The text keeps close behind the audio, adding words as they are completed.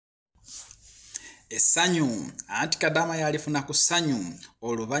Esanyu anti Kadama yalifuna ku ssanyu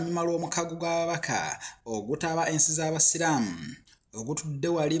oluvannyuma lw'omukago gw'ababaka ogutaba ensi z'abasiraamu ogutudde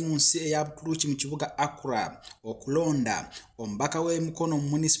wali mu nsi eya Buturuki mu kibuga Accra okulonda omubaka w'emukono mu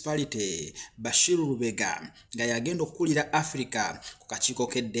municipality Bashir Lubega nga yagenda okukulira Africa ku kakiiko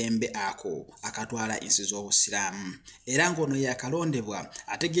k'eddembe ako akatwala ensi z'obusiraamu era ng'ono yakalondebwa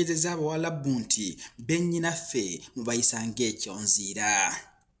ategeezezza abawalabu nti bennyinaffe mubayisa ng'ekyonziira.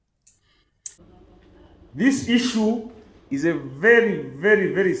 This issue is a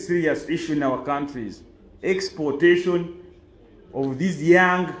very serious issue in our countries. Exportation of these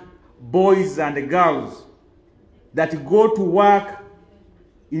young boys and girls that go to work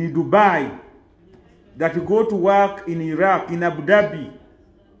in Dubai, that go to work in Iraq, in Abu Dhabi.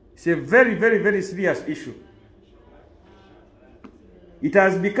 It's a very serious issue. It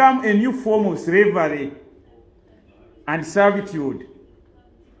has become a new form of slavery and servitude.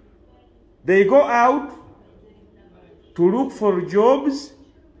 They go out to look for jobs.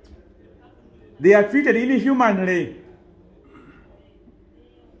 They are treated inhumanly.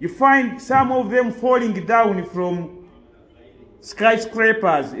 You find some of them falling down from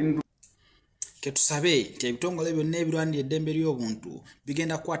skyscrapers in Ketusabe nti ebitongole byonna ebirwanira eddembe ly'obuntu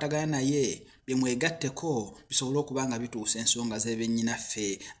bigenda kukwatagana naye bimwegatteko bisobole okuba nga bituusa ensonga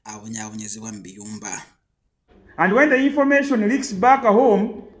z'ebennyinaffe abonyaabonyezebwa mu biyumba. And when the information leaks back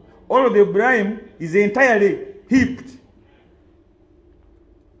home, all of the blame is entirely heaped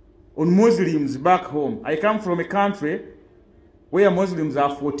on Muslims back home. I come from a country where Muslims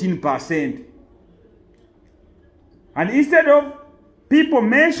are 14%. And instead of people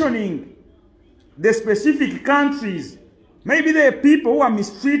mentioning the specific countries, maybe there are people who are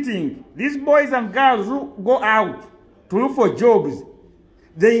mistreating these boys and girls who go out to look for jobs.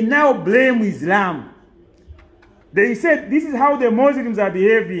 They now blame Islam. They said this is how the Muslims are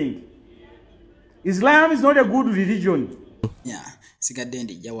behaving. Islam is not a good religion. Yeah, sigadde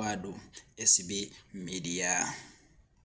ndi Jawadu, SB Media.